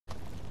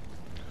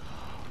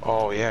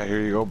Oh yeah,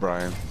 here you go,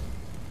 Brian.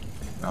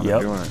 Now they're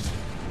Yep. doing it.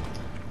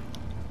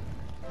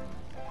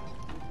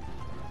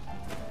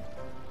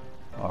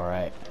 All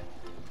right.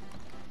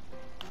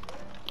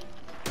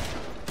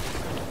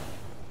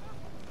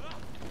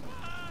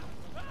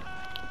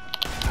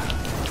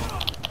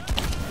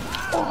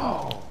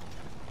 Oh.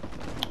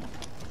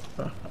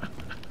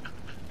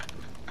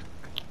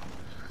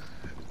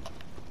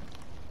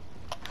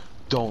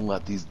 Don't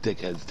let these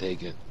dickheads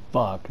take it.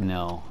 Fuck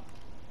no.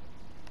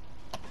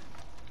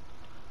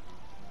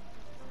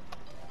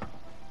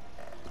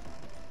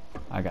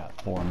 I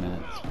got 4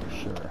 minutes for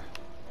sure.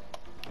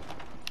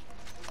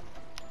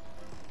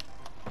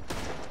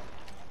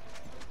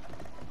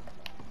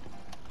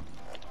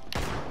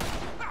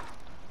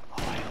 Oh,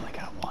 I only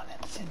got one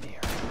incendiary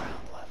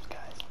round left,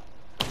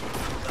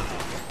 guys.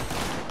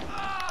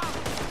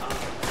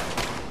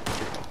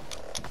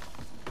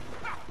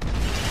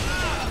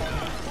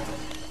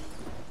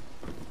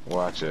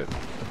 Watch it.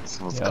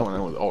 Someone's Yep. coming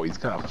in with. Oh, he's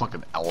got a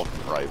fucking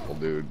elephant rifle,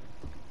 dude.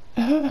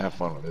 Have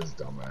fun with his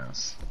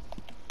dumbass.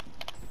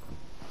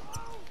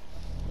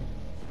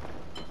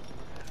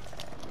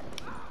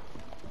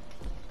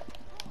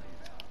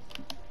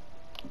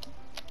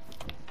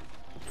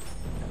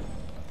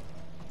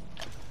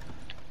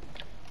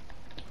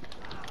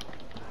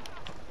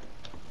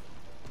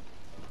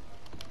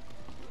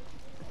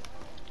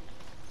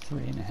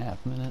 Three and a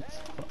half minutes.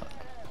 Fuck.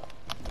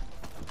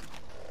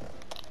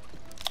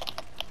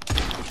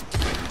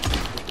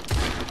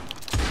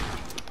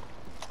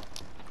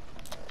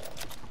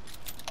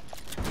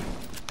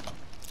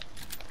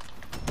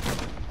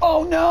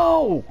 Oh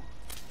no!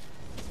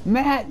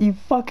 Matt, you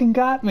fucking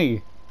got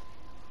me.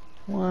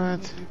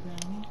 What?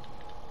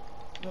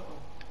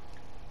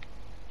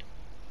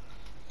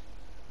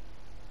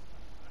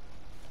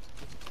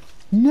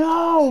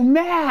 No,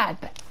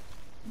 Matt!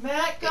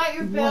 Matt got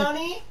your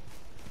bounty?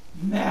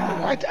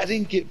 Matt. I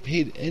didn't get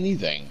paid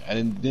anything. I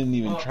didn't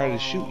even try to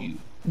shoot you.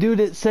 Dude,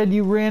 it said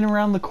you ran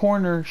around the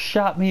corner,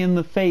 shot me in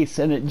the face,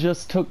 and it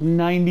just took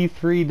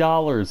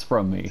 $93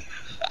 from me.